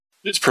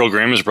This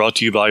program is brought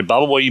to you by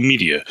Bible Way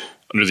Media,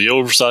 under the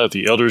oversight of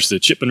the elders of the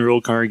Chipman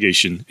Road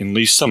Congregation in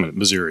Lee Summit,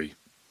 Missouri.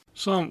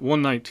 Psalm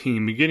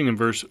 119, beginning in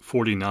verse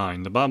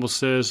 49, the Bible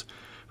says,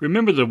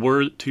 "Remember the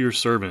word to your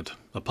servant,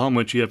 upon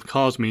which you have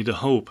caused me to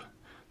hope.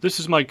 This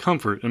is my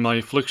comfort in my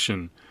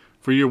affliction,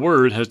 for your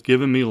word has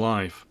given me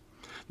life.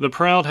 The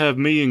proud have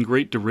me in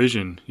great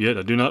derision, yet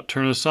I do not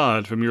turn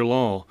aside from your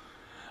law.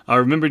 I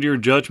remembered your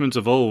judgments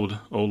of old,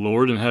 O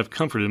Lord, and have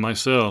comforted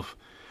myself.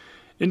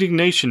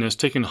 Indignation has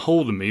taken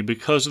hold of me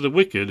because of the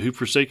wicked who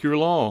forsake your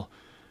law.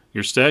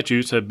 Your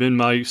statutes have been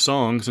my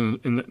songs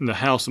in the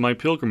house of my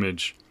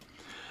pilgrimage.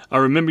 I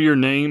remember your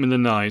name in the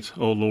night,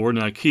 O Lord,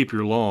 and I keep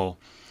your law.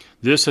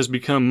 This has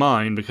become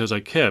mine because I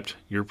kept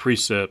your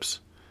precepts."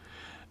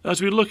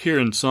 As we look here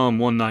in Psalm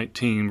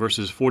 119,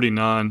 verses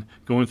 49,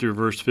 going through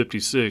verse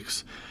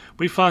 56,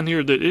 we find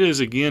here that it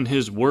is again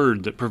His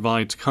word that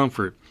provides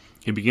comfort.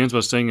 He begins by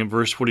saying in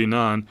verse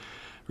 49,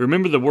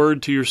 "Remember the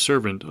word to your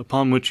servant,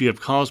 upon which you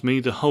have caused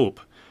me to hope."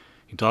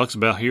 He talks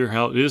about here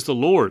how it is the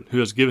Lord who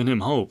has given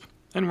him hope,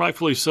 and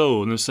rightfully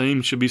so, and the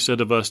same should be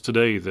said of us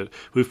today, that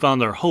we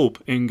find our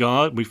hope in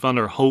God, we find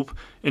our hope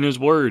in His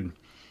word.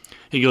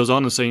 He goes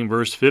on to say in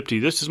verse 50,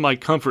 "This is my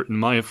comfort in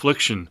my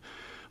affliction,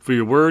 for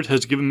your word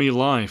has given me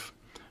life."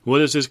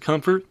 What is his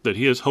comfort? That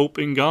he has hope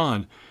in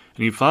God.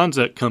 And he finds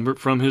that comfort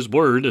from His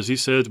word, as he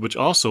says, which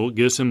also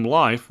gives him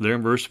life, there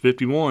in verse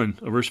 50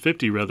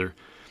 rather.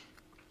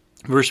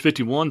 Verse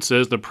 51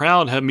 says, "The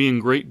proud have me in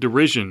great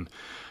derision,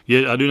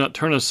 yet I do not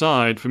turn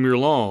aside from your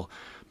law."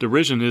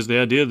 Derision is the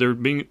idea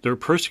they're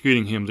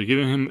persecuting him, they're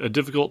giving him a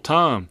difficult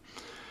time.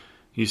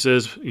 He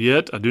says,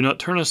 "Yet I do not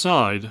turn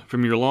aside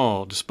from your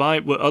law,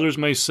 despite what others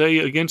may say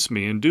against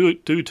me and do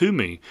to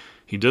me."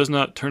 He does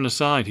not turn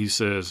aside, he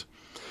says.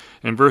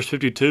 And verse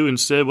 52,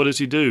 instead, what does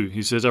he do?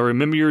 He says, "I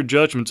remember your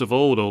judgments of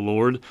old, O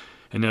Lord,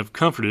 and have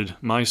comforted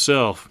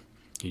myself."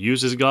 He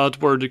uses God's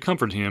word to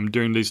comfort him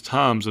during these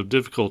times of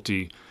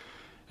difficulty.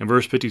 And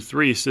verse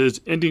 53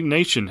 says,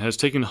 "Indignation has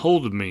taken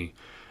hold of me."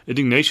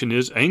 Indignation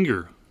is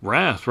anger,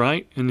 wrath,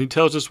 right? And he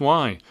tells us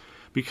why.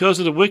 Because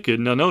of the wicked.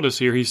 Now notice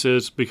here he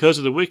says, because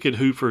of the wicked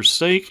who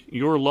forsake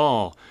your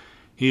law.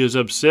 He is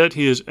upset,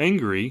 he is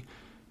angry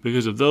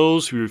because of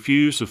those who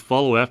refuse to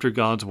follow after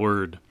God's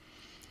word.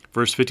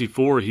 Verse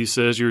 54, he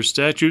says, "Your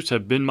statutes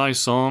have been my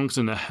songs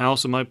in the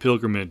house of my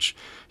pilgrimage."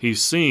 He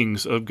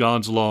sings of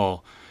God's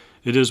law.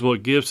 It is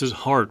what gives his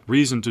heart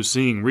reason to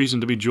sing, reason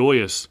to be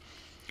joyous.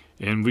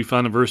 And we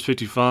find in verse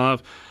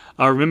 55,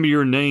 "I remember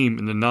your name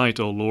in the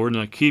night, O Lord,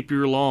 and I keep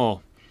your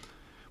law."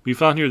 We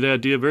find here the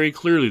idea very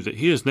clearly that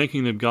he is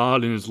thinking of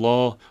God and His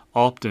law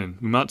often.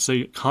 We might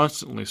say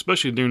constantly,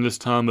 especially during this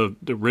time of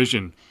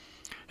derision.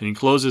 And he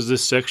closes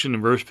this section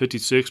in verse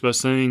 56 by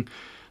saying,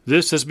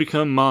 "This has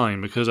become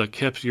mine because I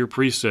kept your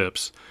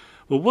precepts."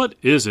 Well, what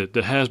is it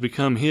that has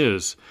become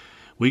his?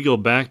 We go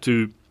back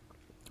to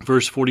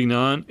verse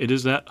 49. It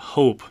is that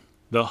hope.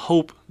 The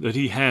hope that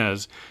he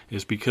has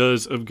is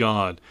because of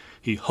God.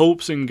 He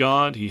hopes in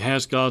God. He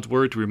has God's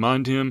word to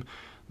remind him.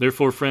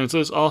 Therefore, friends,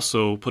 let's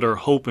also put our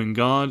hope in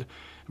God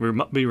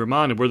and be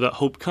reminded where that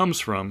hope comes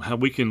from, how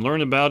we can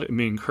learn about it and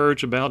be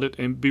encouraged about it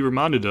and be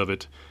reminded of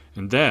it.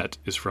 And that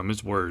is from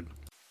His word.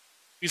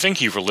 We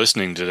thank you for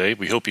listening today.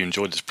 We hope you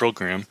enjoyed this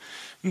program.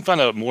 You can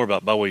find out more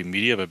about Bible Way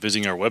Media by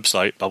visiting our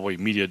website,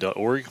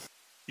 biblewaymedia.org.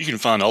 You can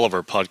find all of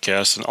our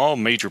podcasts on all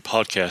major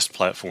podcast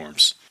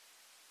platforms.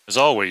 As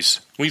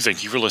always, we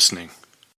thank you for listening.